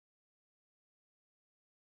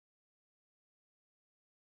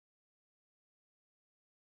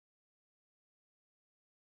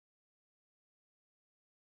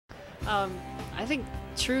I think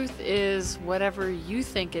truth is whatever you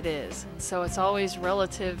think it is. So it's always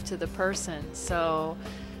relative to the person. So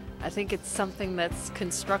I think it's something that's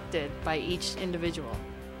constructed by each individual.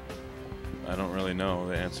 I don't really know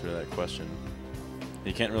the answer to that question.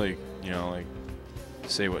 You can't really, like,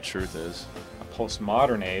 say what truth is. A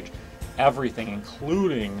postmodern age, everything,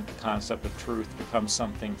 including the concept of truth, becomes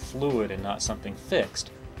something fluid and not something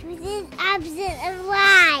fixed. Truth is opposite of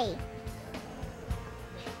lie.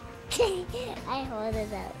 I hold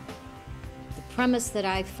it up. The premise that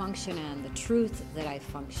I function on, the truth that I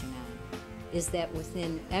function on, is that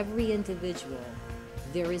within every individual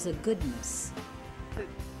there is a goodness. But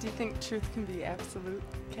do you think truth can be absolute,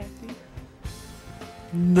 Kathy?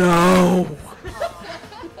 No!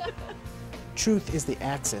 Truth is the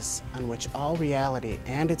axis on which all reality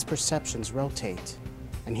and its perceptions rotate,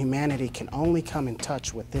 and humanity can only come in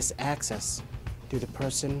touch with this axis through the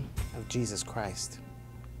person of Jesus Christ.